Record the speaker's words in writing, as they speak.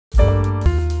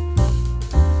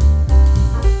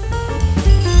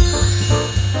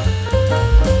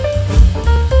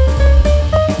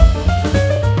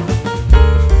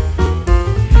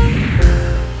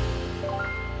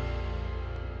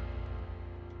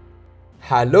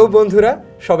Hello বন্ধুরা,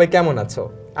 সবাই কেমন আছো?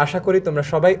 আশা করি তোমরা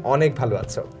সবাই অনেক ভালো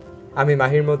আছো। আমি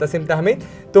মাহির মোতাসিম তাহমিদ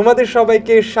তোমাদের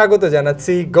সবাইকে স্বাগত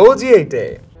জানাচ্ছি GoGEE8 এ।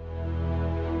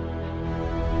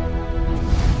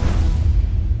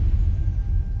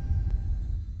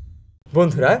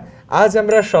 বন্ধুরা, আজ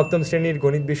আমরা সপ্তম শ্রেণীর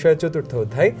গণিত বিষয়ের চতুর্থ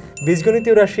অধ্যায়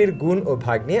বীজগণিতীয় রাশির গুণ ও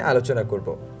ভাগ নিয়ে আলোচনা করব।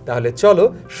 তাহলে চলো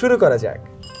শুরু করা যাক।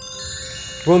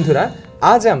 বন্ধুরা,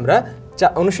 আজ আমরা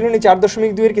অনুশীলনী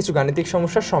 4.2 এর কিছু গাণিতিক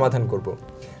সমস্যার সমাধান করব।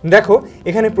 দেখো,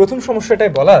 এখানে প্রথম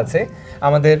সমস্যাটায় বলা আছে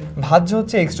আমাদের ভাজ্য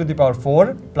হচ্ছে x⁴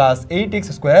 প্লাস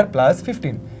 8x² প্লাস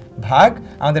 15 ভাগ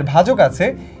আমাদের ভাজক আছে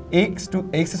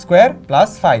x² প্লাস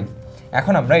 5।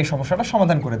 এখন আমরা এই সমস্যাটা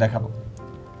সমাধান করে দেখাবো।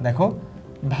 দেখো,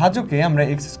 ভাজকে আমরা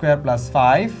x² প্লাস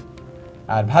 5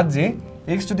 আর ভাজ্যে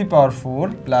x⁴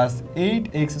 প্লাস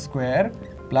 8x²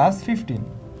 প্লাস 15।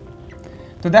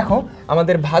 তো দেখো,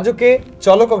 আমাদের ভাজকে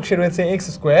চলক অংশে রয়েছে x²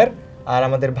 আর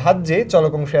আমাদের ভাজ্যে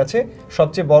চলক অংশে আছে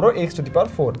সবচেয়ে বড়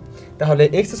x⁴। তাহলে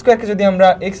x² কে যদি আমরা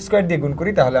x² দিয়ে গুণ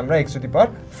করি তাহলে আমরা x⁴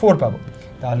 পাবো।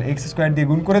 তাহলে x² দিয়ে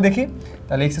গুণ করে দেখি।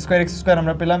 তাহলে x²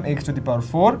 আমরা পেলাম x⁴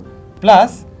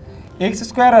 প্লাস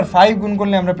x² আর 5 গুণ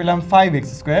করলে আমরা পেলাম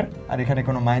 5x²। আর এখানে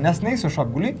কোনো মাইনাস নেই, সো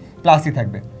সবগুলি প্লাসই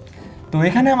থাকবে। তো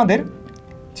এখানে আমাদের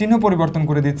চিহ্ন পরিবর্তন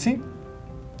করে দিচ্ছি।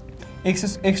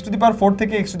 x⁴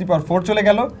 থেকে x⁴ চলে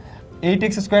গেল,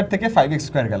 8x² থেকে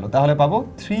 5x² গেল, তাহলে পাবো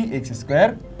 3x²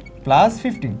 প্লাস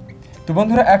 15। তো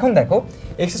বন্ধুরা, এখন দেখো,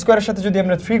 x² এর সাথে যদি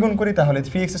আমরা 3 গুণ করি তাহলে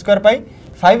 3x² পাই,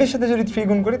 5 এর সাথে যদি 3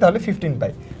 গুণ করি তাহলে 15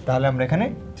 পাই। তাহলে আমরা এখানে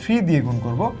 3 দিয়ে গুণ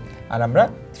করব আর আমরা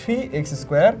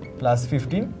 3x² প্লাস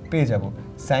 15 পেয়ে যাব।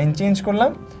 সাইন চেঞ্জ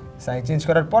করলাম, সাইন চেঞ্জ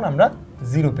করার পর আমরা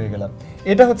 0 পেয়ে গেলাম।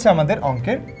 এটা হচ্ছে আমাদের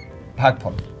অঙ্কের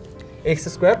ভাগফল x²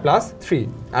 প্লাস 3।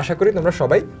 আশা করি তোমরা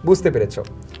সবাই বুঝতে পেরেছো।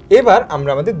 এবার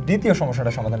আমরা আমাদের দ্বিতীয়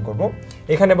সমস্যাটা সমাধান করব।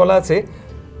 এখানে বলা আছে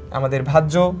আমাদের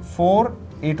ভাজ্য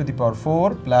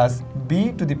 4a⁴ plus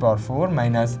b⁴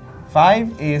 minus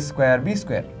 5a²b²।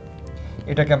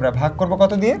 এটাকে আমরা ভাগ করব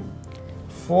কত দিয়ে?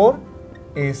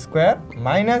 4a²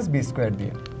 মাইনাস b²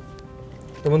 দিয়ে।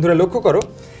 তো বন্ধুরা, লক্ষ্য করো,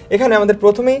 এখানে আমাদের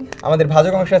প্রথমেই আমাদের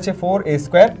ভাজক অংশে আছে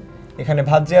 4a², এখানে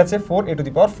ভাজ্যে আছে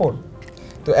 4a⁴।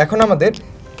 তো এখন আমাদের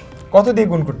কত দিয়ে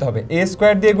গুণ করতে হবে?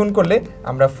 a² দিয়ে গুণ করলে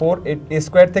আমরা a²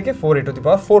 থেকে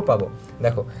 4a⁴ পাবো।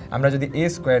 দেখো, আমরা যদি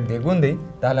a² দিয়ে গুণ দিই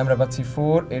তাহলে আমরা পাচ্ছি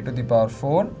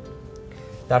 4a⁴,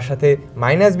 তার সাথে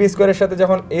মাইনাস b² এর সাথে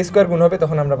যখন a² গুণ হবে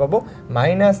তখন আমরা পাবো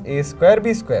মাইনাস a²b²।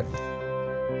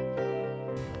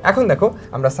 এখন দেখো,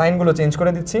 আমরা সাইনগুলো চেঞ্জ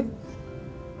করে দিচ্ছি।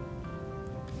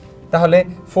 তাহলে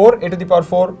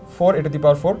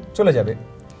 4a⁴ চলে যাবে,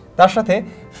 তার সাথে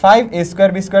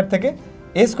 5a²b² থেকে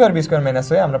a²b² মাইনাস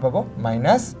হয়ে আমরা পাবো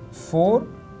মাইনাস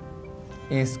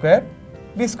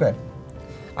 4a²b²।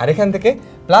 আর এখান থেকে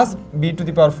প্লাস b⁴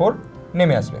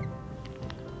 নেমে আসবে।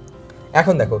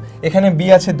 এখন দেখো, এখানে b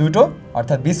আছে দুটো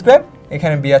অর্থাৎ b²,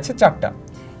 এখানে b আছে 4টা,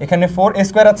 এখানে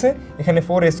 4a² আছে, এখানে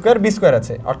 4a²b²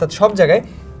 আছে, অর্থাৎ সব জায়গায়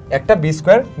একটা b²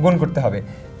 গুণ করতে হবে।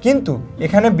 কিন্তু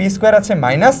এখানে b² আছে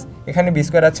মাইনাস, এখানে b²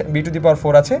 আছে b⁴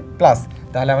 আছে প্লাস,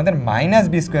 তাহলে আমাদের মাইনাস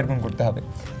b² গুণ করতে হবে।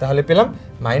 তাহলে পেলাম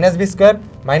মাইনাস b²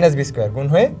 গুণ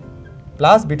হয়ে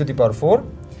প্লাস b⁴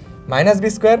 মাইনাস b²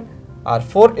 আর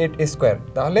 4a²,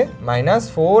 তাহলে মাইনাস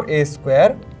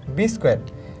 4a²b²।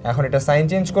 এখন এটা সাইন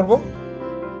চেঞ্জ করব।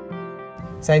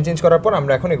 সাইন চেঞ্জ করার পর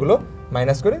আমরা এখন এগুলো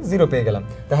মাইনাস করে 0 পেয়ে গেলাম।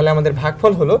 তাহলে আমাদের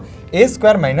ভাগফল হলো a²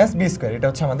 মাইনাস b²। এটা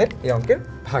হচ্ছে আমাদের এই অঙ্কের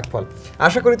ভাগফল।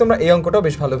 আশা করি তোমরা এই অঙ্কটাও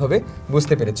বেশ ভালোভাবে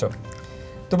বুঝতে পেরেছো।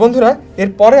 তো বন্ধুরা,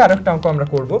 এরপরে আরেকটা অঙ্ক আমরা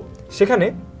করব। সেখানে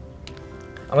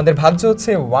আমাদের ভাজ্য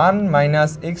হচ্ছে 1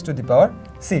 মাইনাস x⁶।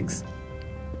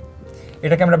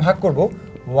 এটাকে আমরা ভাগ করব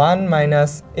 1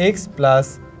 মাইনাস x প্লাস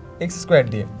x²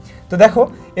 দিয়ে। তো দেখো,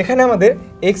 এখানে আমাদের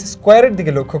x² এর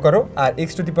দিকে লক্ষ্য করো আর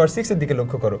x⁶ এর দিকে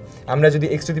লক্ষ্য করো। আমরা যদি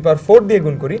x⁴ দিয়ে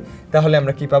গুণ করি তাহলে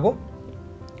আমরা কি পাবো?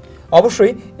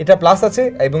 অবশ্যই এটা প্লাস আছে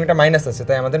এবং এটা মাইনাস আছে,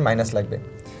 তাই আমাদের মাইনাস লাগবে।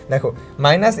 দেখো,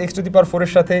 মাইনাস x⁴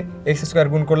 এর সাথে x²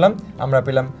 গুণ করলাম, আমরা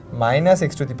পেলাম মাইনাস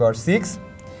x⁶।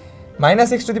 মাইনাস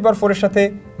x⁴ এর সাথে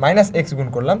মাইনাস x গুণ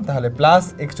করলাম, তাহলে প্লাস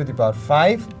x⁵।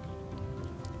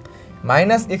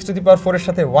 মাইনাস x⁴ এর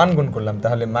সাথে 1 গুণ করলাম,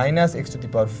 তাহলে মাইনাস x⁴।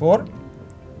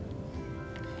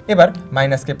 এবার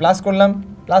মাইনাসকে প্লাস করলাম,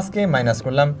 প্লাসকে মাইনাস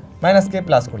করলাম, মাইনাসকে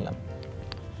প্লাস করলাম।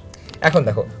 এখন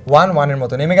দেখো, 1 এর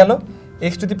মতো নেমে গেল,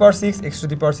 x⁶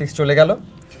 চলে গেল।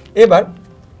 এবার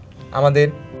আমাদের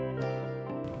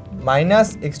মাইনাস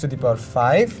x⁵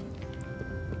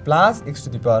 প্লাস x⁴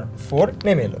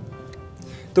 নেমে এলো।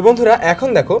 তো বন্ধুরা, এখন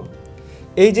দেখো,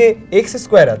 এই যে x²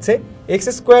 আছে, x²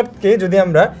 কে যদি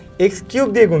আমরা x³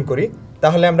 দিয়ে গুণ করি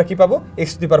তাহলে আমরা কি পাবো?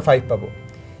 x⁵ পাবো।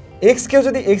 x কেও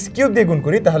যদি x³ দিয়ে গুণ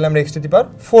করি তাহলে আমরা x⁴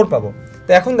 পাবো। তো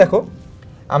এখন দেখো,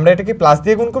 আমরা এটাকে প্লাস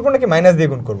দিয়ে গুণ করবো নাকি মাইনাস দিয়ে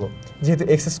গুণ করবো? যেহেতু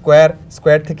এক্স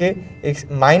স্কোয়ার থেকে x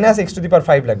minus x to the পাওয়ার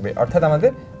 5 লাগবে, অর্থাৎ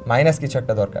আমাদের মাইনাস কিছু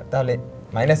একটা দরকার। তাহলে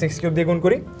মাইনাস এক্স কিউব দিয়ে গুণ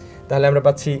করি, তাহলে আমরা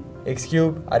পাচ্ছি x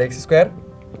cube R x square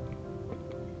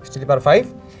x to the power 5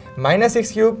 minus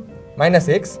x cube minus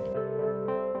x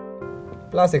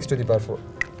plus x to the পাওয়ার 4।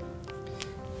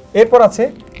 এরপর আছে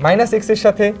মাইনাস এক্সের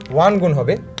সাথে 1 গুণ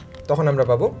হবে, তখন আমরা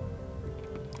পাবো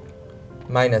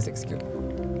মাইনাস এক্স কিউব।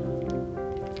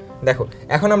 দেখো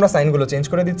এখন আমরা সাইনগুলো চেঞ্জ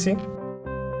করে দিচ্ছি।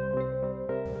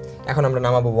 এখন আমরা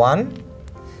নামাবো 1,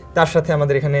 তার সাথে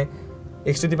আমাদের এখানে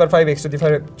x to the power 5 x to the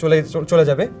পাওয়ার চলে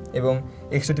যাবে এবং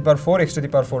x to the power 4 x to the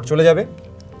পাওয়ার 4 চলে যাবে।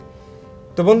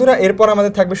 তো বন্ধুরা এরপর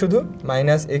আমাদের থাকবে শুধু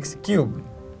মাইনাস এক্স কিউব,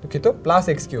 দুঃখিত প্লাস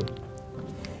এক্স কিউব।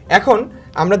 এখন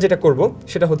আমরা যেটা করব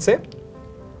সেটা হচ্ছে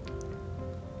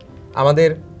আমাদের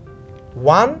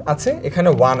 1 আছে, এখানে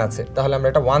 1 আছে, তাহলে আমরা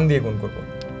এটা 1 দিয়ে গুণ করব।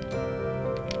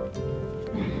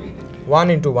 1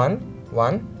 into 1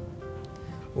 1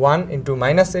 1 into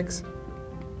minus x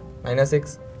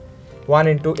 1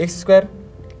 into x square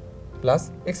plus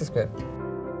x square.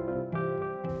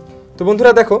 তো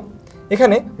বন্ধুরা দেখো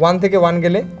এখানে 1 থেকে 1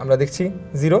 গেলে আমরা দেখছি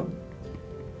 0,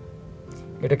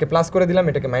 এটাকে প্লাস করে দিলাম,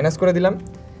 এটাকে মাইনাস করে দিলাম,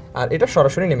 আর এটা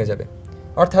সরাসরি নেমে যাবে।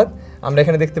 অর্থাৎ আমরা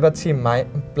এখানে দেখতে পাচ্ছি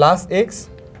plus x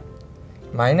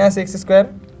minus x square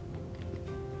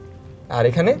আর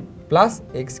এখানে প্লাস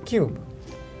এক্স কিউব।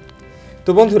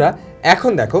 তো বন্ধুরা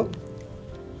এখন দেখো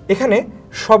এখানে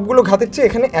সবগুলো ঘাতের চেয়ে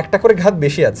এখানে একটা করে ঘাত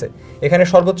বেশি আছে। এখানে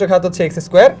সর্বোচ্চ ঘাত হচ্ছে এক্স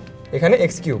স্কোয়ার, এখানে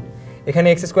এক্স কিউব। এখানে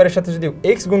এক্স স্কোয়ারের সাথে যদি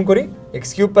এক্স গুণ করি এক্স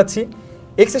কিউব পাচ্ছি,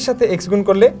 এক্সের সাথে এক্স গুণ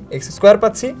করলে এক্স স্কোয়ার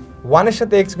পাচ্ছি, 1-এর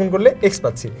সাথে এক্স গুণ করলে এক্স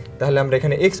পাচ্ছি। তাহলে আমরা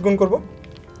এখানে এক্স গুণ করব,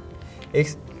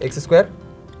 x square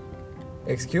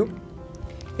x cube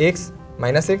x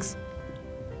minus x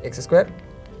x square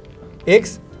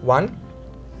x 1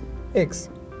 x.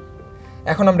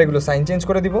 এখন আমরা এগুলো সাইন চেঞ্জ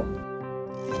করে দিব।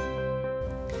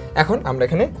 এখন আমরা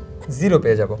এখানে 0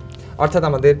 পেয়ে যাব, অর্থাৎ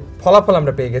আমাদের ফলাফল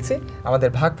আমরা পেয়ে গেছি। আমাদের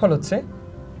ভাগফল হচ্ছে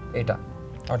এটা,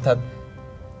 অর্থাৎ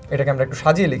এটাকে আমরা একটু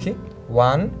সাজিয়ে লিখি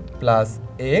 1 plus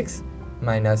x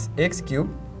minus x cube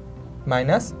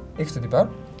minus x to the পাওয়ার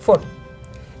 4।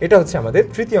 এটা হচ্ছে আমাদের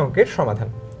তৃতীয় অঙ্কের সমাধান।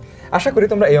 আশা করি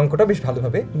তোমরা এই অঙ্কটা বেশ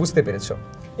ভালোভাবে বুঝতে পেরেছো।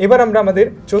 এবার আমরা আমাদের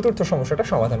চতুর্থ সমস্যাটা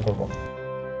সমাধান করব।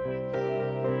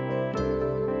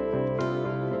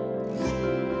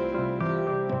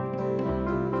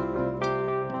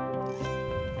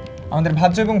 আমাদের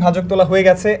ভাজ্য এবং ভাজক তোলা হয়ে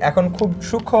গেছে। এখন খুব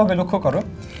সূক্ষ্মভাবে লক্ষ্য করো,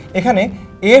 এখানে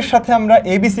এ এর সাথে আমরা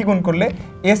এবিসি গুণ করলে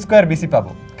এ স্কোয়ার বিসি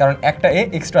পাবো, কারণ একটা এ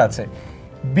এক্সট্রা আছে।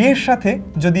 বি এর সাথে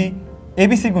যদি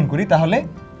এবিসি গুণ করি তাহলে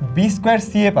বি স্কোয়ার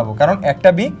সি এ পাবো, কারণ একটা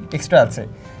বি এক্সট্রা আছে।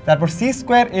 তারপর সি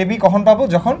স্কোয়ার এ বি কখন পাবো?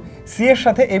 যখন সি এর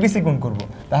সাথে এবিসি গুণ করব।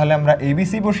 তাহলে আমরা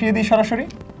এবিসি বসিয়ে দিই সরাসরি।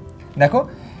 দেখো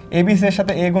এবিসি এর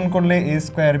সাথে এ গুণ করলে এ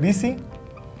স্কোয়ার বিসি,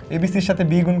 এবিসির সাথে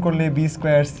বি গুণ করলে বি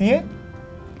স্কোয়ার সি এ,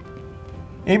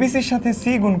 এবিসির সাথে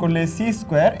সি গুণ করলে সি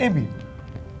স্কোয়ার এবি।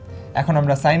 এখন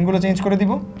আমরা সাইনগুলো চেঞ্জ করে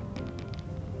দিব।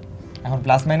 এখন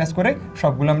প্লাস মাইনাস করে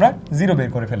সবগুলো আমরা 0 বের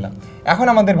করে ফেললাম। এখন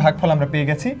আমাদের ভাগফল আমরা পেয়ে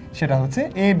গেছি, সেটা হচ্ছে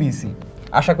এবিসি।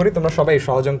 আশা করি তোমরা সবাই এই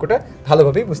সহজ অঙ্কটা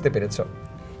ভালোভাবেই বুঝতে পেরেছো।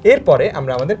 এরপরে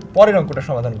আমরা আমাদের পরের অঙ্কটা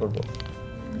সমাধান করব।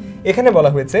 এখানে বলা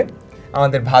হয়েছে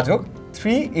আমাদের ভাজক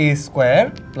 3a স্কোয়ার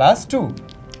প্লাস 2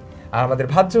 আর আমাদের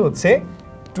ভাজ্য হচ্ছে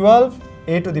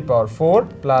 12a to the power 4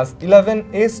 plus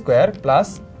 11a square plus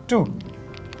 2।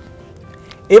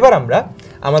 এবার আমরা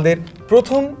আমাদের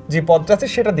প্রথম যে পদটা আছে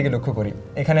সেটার দিকে লক্ষ্য করি।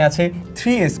 এখানে আছে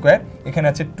 3a স্কোয়ার, এখানে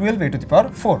আছে 12a টু দি পাওয়ার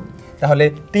 4। তাহলে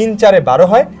 3 4 এ 12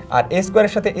 হয়, আর a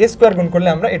স্কোয়ারের সাথে a স্কোয়ার গুণ করলে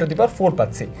আমরা a টু দি পাওয়ার 4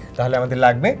 পাচ্ছি। তাহলে আমাদের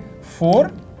লাগবে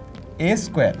 4a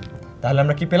স্কোয়ার। তাহলে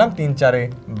আমরা কি পেলাম? 3 4 এ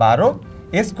 12,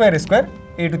 a square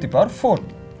a to the পাওয়ার 4।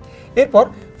 এরপর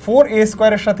 4a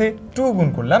স্কোয়ারের সাথে 2 গুণ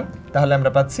করলাম, তাহলে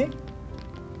আমরা পাচ্ছি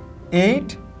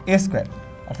 8a স্কোয়ার,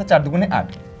 অর্থাৎ 4 দুগুণে 8।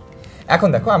 এখন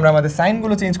দেখো আমরা আমাদের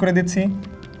সাইনগুলো চেঞ্জ করে দিচ্ছি।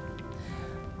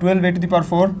 12a to the power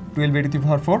 4 12a to the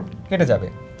পাওয়ার 4 কেটে যাবে।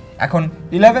 এখন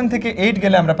 11 থেকে 8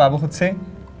 গেলে আমরা পাবো হচ্ছে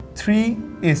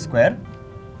 3a স্কোয়ার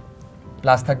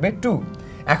প্লাস থাকবে 2।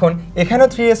 এখন এখানেও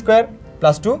 3a স্কোয়ার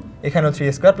প্লাস 2, এখানেও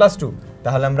 3a স্কোয়ার প্লাস 2।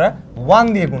 তাহলে আমরা 1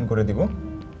 দিয়ে গুণ করে দিব,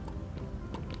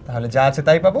 তাহলে যা আছে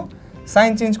তাই পাবো।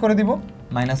 সাইন চেঞ্জ করে দিব,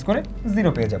 মাইনাস করে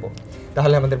 0 পেয়ে যাব।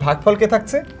 তাহলে আমাদের ভাগফল কে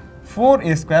থাকছে?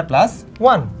 4a square plus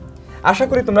 1। আশা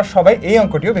করি তোমরা সবাই এই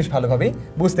অঙ্কটিও বেশ ভালোভাবেই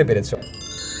বুঝতে পেরেছো।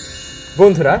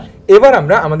 বন্ধুরা এবার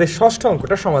আমরা আমাদের ষষ্ঠ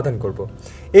অঙ্কটা সমাধান করব।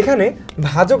 এখানে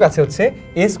ভাজক আছে হচ্ছে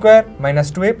a square minus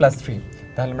 2a plus 3।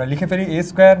 তাহলে আমরা লিখে ফেলি a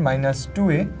square minus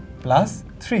 2a plus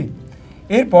 3।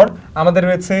 এরপর আমাদের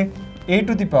রয়েছে a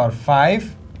to the power 5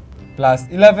 plus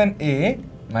 11a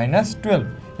minus 12।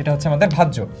 এটা হচ্ছে আমাদের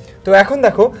ভাজ্য। তো এখন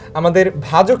দেখো আমাদের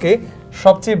ভাজকে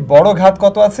সবচেয়ে বড় ঘাত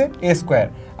কত আছে a স্কয়ার,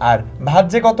 আর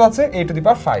ভাজ্যে কত আছে a টু দি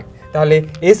পাওয়ার 5। তাহলে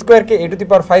a স্কয়ারকে a টু দি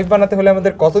পাওয়ার 5 বানাতে হলে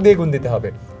আমাদের কত দিয়ে গুণ দিতে হবে,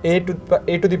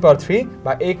 a টু দি পাওয়ার 3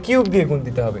 বা a কিউব দিয়ে গুণ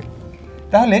দিতে হবে।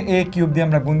 তাহলে a কিউব দিয়ে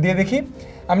আমরা গুণ দিয়ে দেখি।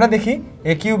 আমরা দেখি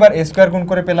a cube R a square গুণ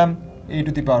করে পেলাম a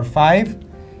to the power 5,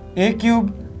 a cube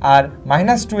R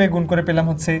 -2a গুণ করে পেলাম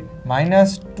হচ্ছে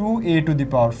 -2a to the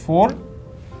power 4,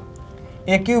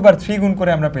 a cube আর 3 গুণ করে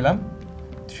আমরা পেলাম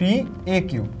 3a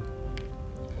কিউব।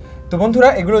 তো বন্ধুরা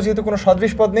এগুলো যেহেতু কোনো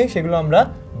সদৃশ পদ নেই সেগুলো আমরা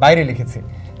বাইরে লিখেছি।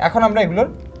 এখন আমরা এগুলোর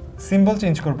সিম্বল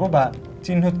চেঞ্জ করব বা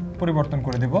চিহ্ন পরিবর্তন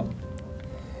করে দেব।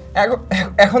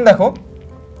 এখন দেখো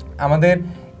আমাদের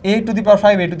a to the power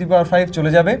 5 a to the পাওয়ার 5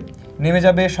 চলে যাবে, নেমে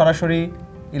যাবে সরাসরি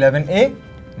 11a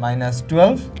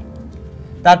 -12,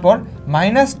 তারপর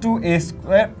 -2a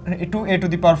square 2a to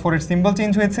the পাওয়ার 4 এর সিম্বল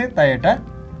চেঞ্জ হয়েছে, তাই এটা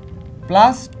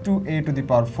 +2a টু দি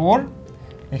পাওয়ার 4,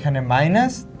 এখানে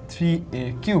 -3a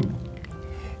কিউব।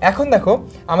 এখন দেখো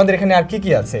আমাদের এখানে আর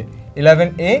কি আছে,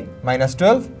 11a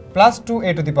 -12 +2a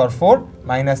to the power 4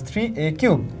 -3a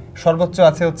cube, সর্বোচ্চ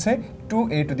আছে হচ্ছে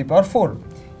 2a টু দি পাওয়ার 4,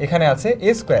 এখানে আছে a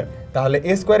স্কয়ার। তাহলে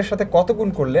a স্কয়ারের সাথে কত গুণ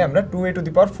করলে আমরা 2a টু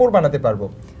দি পাওয়ার 4 বানাতে পারবো?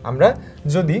 আমরা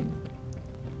যদি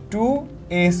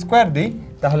 2a স্কয়ার দিই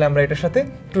তাহলে আমরা এটার সাথে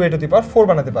 2a টু দি পাওয়ার 4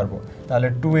 বানাতে পারবো। তাহলে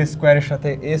 2a স্কয়ারের সাথে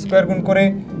a স্কয়ার গুণ করে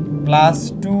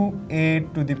 +2a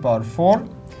to the power 4,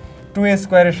 2a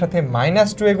স্কয়ারের সাথে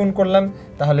 -2a গুণ করলাম,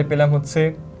 তাহলে পেলাম হচ্ছে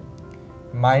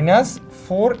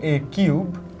 -4a কিউব,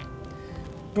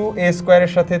 2a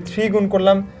স্কয়ারের সাথে 3 গুণ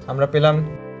করলাম, আমরা পেলাম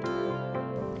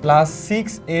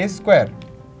 +6a স্কয়ার।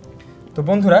 তো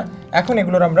বন্ধুরা এখন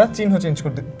এগুলোর আমরা চিহ্ন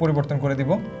পরিবর্তন করে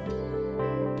দিব।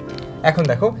 এখন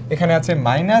দেখো এখানে আছে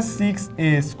 -6a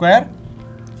স্কয়ার,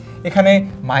 এখানে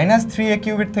 -3a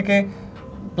কিউবের থেকে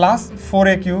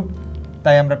 +4a কিউব,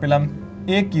 তাই আমরা পেলাম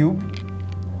a কিউব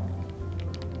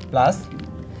প্লাস,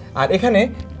 আর এখানে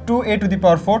 2a to the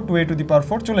power 4 2a to the পাওয়ার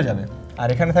 4 চলে যাবে, আর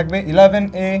এখানে থাকবে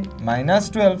 11a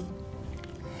 -12।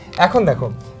 এখন দেখো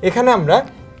এখানে আমরা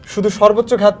শুধু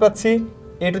সর্বোচ্চ ঘাত পাচ্ছি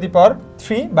a টু দি পাওয়ার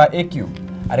 3 বা a কিউব,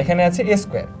 আর এখানে আছে a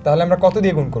স্কয়ার। তাহলে আমরা কত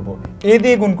দিয়ে গুণ করব? a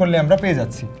দিয়ে গুণ করলে আমরা পেয়ে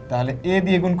যাচ্ছি, তাহলে a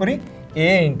দিয়ে গুণ করি, a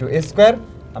ইন্টু a স্কয়ার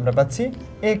আমরা পাচ্ছি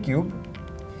a cube,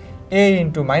 a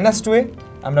into -2a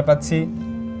আমরা পাচ্ছি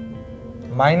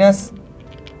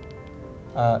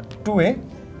 -2a,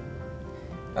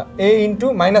 a ইন্টু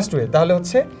 -2a তাহলে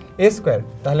হচ্ছে a স্কয়ার,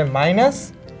 তাহলে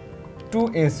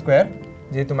 -2a স্কয়ার,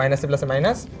 যেহেতু মাইনাসে প্লাসে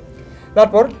মাইনাস,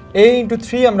 তারপর a ইন্টু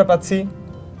 3 আমরা পাচ্ছি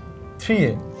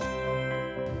 3a।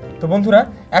 তো বন্ধুরা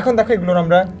এখন দেখো এগুলোর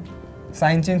আমরা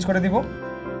সাইন চেঞ্জ করে দিব।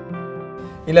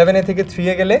 11a থেকে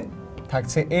 3a গেলে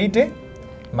থাকছে 8a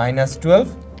 -12,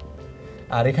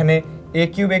 আর এখানে a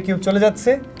কিউব চলে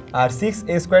যাচ্ছে, আর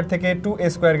 6a স্কয়ার থেকে 2a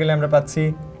স্কয়ার গেলে আমরা পাচ্ছি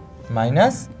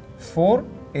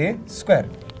 -4a স্কয়ার।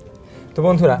 তো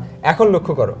বন্ধুরা এখন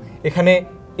লক্ষ্য করো এখানে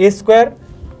a স্কয়ার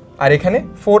আর এখানে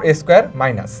 4a স্কয়ার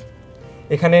মাইনাস,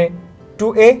 এখানে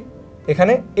 2a,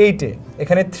 এখানে 8a,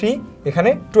 এখানে 3, এখানে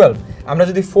 12। আমরা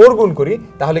যদি 4 গুণ করি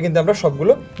তাহলে কিন্তু আমরা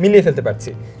সবগুলো মিলিয়ে ফেলতে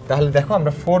পারছি। তাহলে দেখো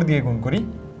আমরা 4 দিয়ে গুণ করি,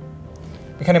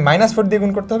 এখানে -4 দিয়ে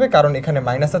গুণ করতে হবে কারণ এখানে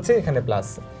মাইনাস আছে এখানে প্লাস,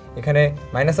 এখানে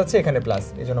মাইনাস আছে এখানে প্লাস,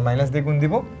 এই জন্য মাইনাস দিয়ে গুণ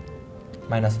দিব,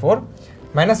 -4।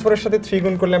 -4 এর সাথে 3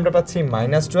 গুণ করলে আমরা পাচ্ছি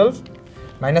 -12,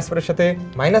 -4 এর সাথে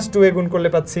 -2a গুণ করলে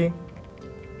পাচ্ছি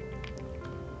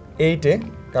 8a,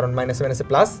 কারণ মাইনাসে মাইনাসে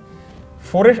প্লাস,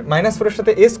 -4 এর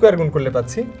সাথে a স্কয়ার গুণ করলে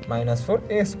পাচ্ছি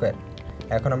 -4a স্কয়ার।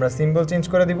 এখন আমরা সিম্বল চেঞ্জ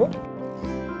করে দিব।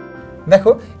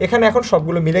 দেখো এখানে এখন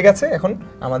সবগুলো মিলে গেছে, এখন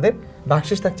আমাদের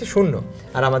ভাগশেষ থাকছে 0,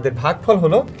 আর আমাদের ভাগফল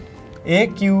হলো a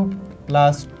cube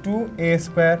plus 2a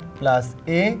square plus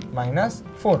a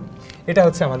 -4। এটা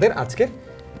হচ্ছে আমাদের আজকের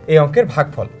এই অঙ্কের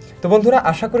ভাগফল। তো বন্ধুরা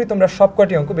আশা করি তোমরা সব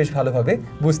কটি অঙ্ক বেশ ভালোভাবে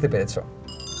বুঝতে পেরেছো।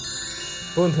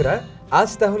 বন্ধুরা আজ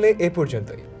তাহলে এ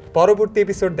পর্যন্তই, পরবর্তী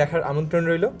এপিসোড দেখার আমন্ত্রণ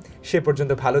রইল। সে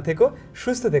পর্যন্ত ভালো থেকো,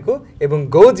 সুস্থ থেকো এবং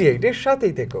GoGEE8 এর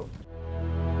সাথেই থেকো।